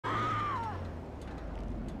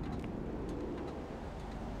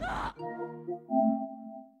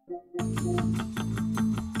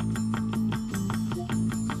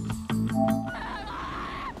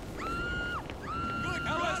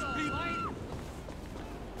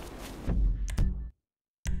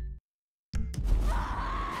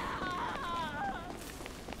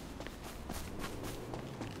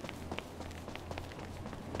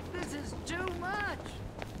This is too much!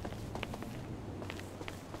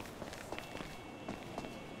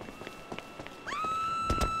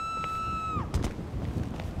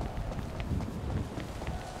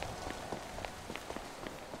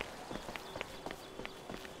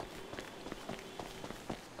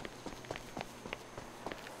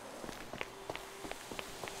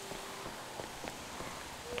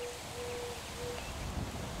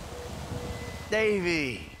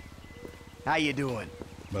 Davey, how you doing?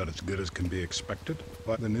 About as good as can be expected,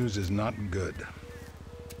 but the news is not good.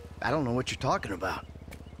 I don't know what you're talking about.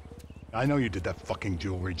 I know you did that fucking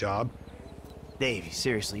jewelry job. Davey,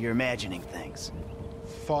 seriously, you're imagining things.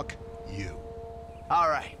 Fuck you. All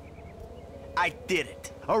right. I did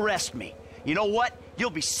it. Arrest me. You know what?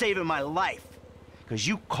 You'll be saving my life. Because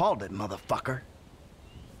you called it, motherfucker.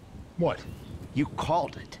 What? You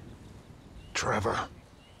called it. Trevor.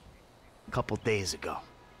 A couple days ago.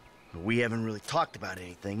 But we haven't really talked about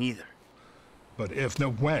anything either. But if,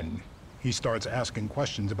 no, when, he starts asking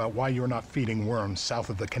questions about why you're not feeding worms south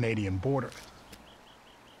of the Canadian border.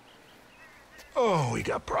 Oh, we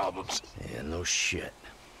got problems. Yeah, no shit.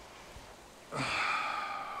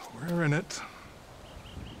 We're in it.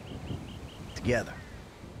 Together.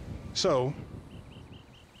 So,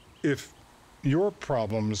 if your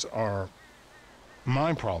problems are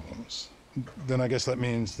my problems, then I guess that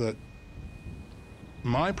means that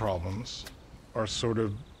my problems are sort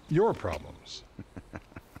of your problems.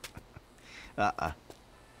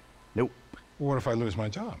 Nope. What if I lose my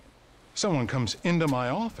job? Someone comes into my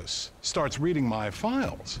office, starts reading my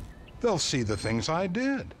files. They'll see the things I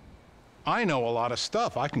did. I know a lot of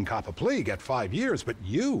stuff. I can cop a plea, get 5 years, but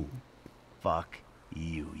you... Fuck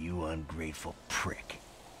you, you ungrateful prick.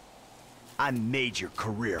 I made your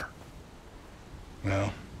career.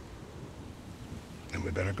 Well, then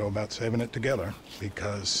we better go about saving it together,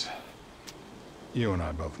 because you and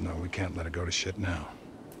I both know we can't let it go to shit now.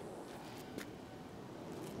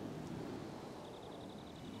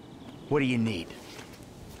 What do you need?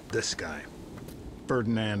 This guy,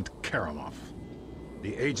 Ferdinand Karimov.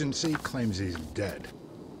 The agency claims he's dead.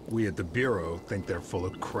 We at the Bureau think they're full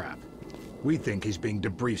of crap. We think he's being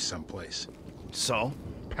debriefed someplace. So?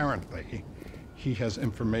 Apparently, he has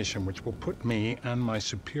information which will put me and my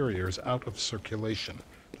superiors out of circulation.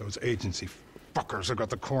 Those agency fuckers have got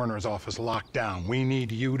the coroner's office locked down. We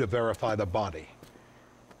need you to verify the body.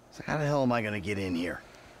 So how the hell am I gonna get in here?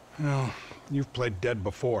 Well, you've played dead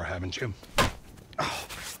before, haven't you?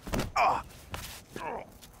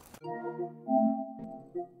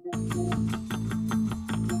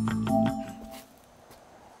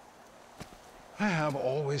 I have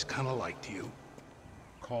always kind of liked you.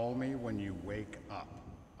 Call me when you wake up.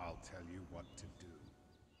 I'll tell you what to do.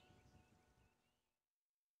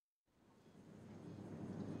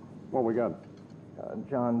 What we got?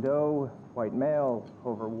 John Doe, white male,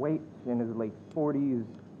 overweight, in his late 40s,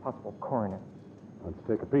 possible coroner. Let's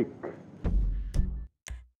take a peek.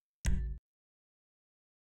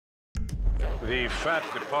 The fat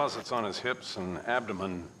deposits on his hips and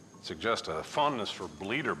abdomen suggest a fondness for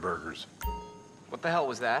bleeder burgers. What the hell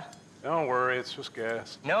was that? Don't worry, it's just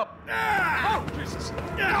gas. Nope. Oh, Jesus!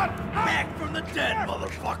 Back from the dead,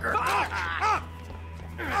 motherfucker!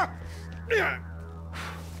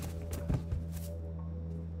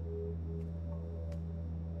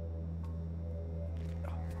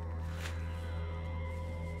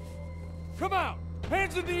 Come out!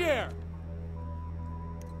 Hands in the air!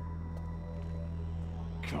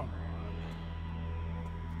 Come on.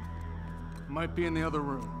 Might be in the other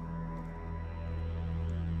room.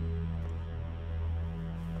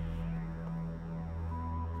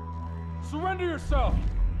 Surrender yourself!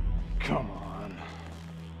 Come on.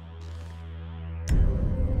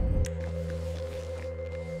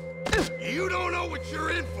 You don't know what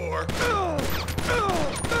you're in for!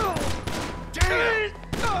 Damn!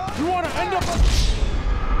 You want to end up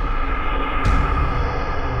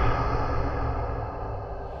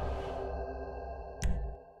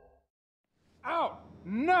out!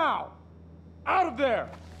 Now! Out of there!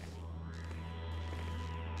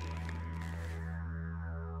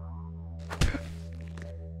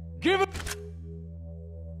 Give it...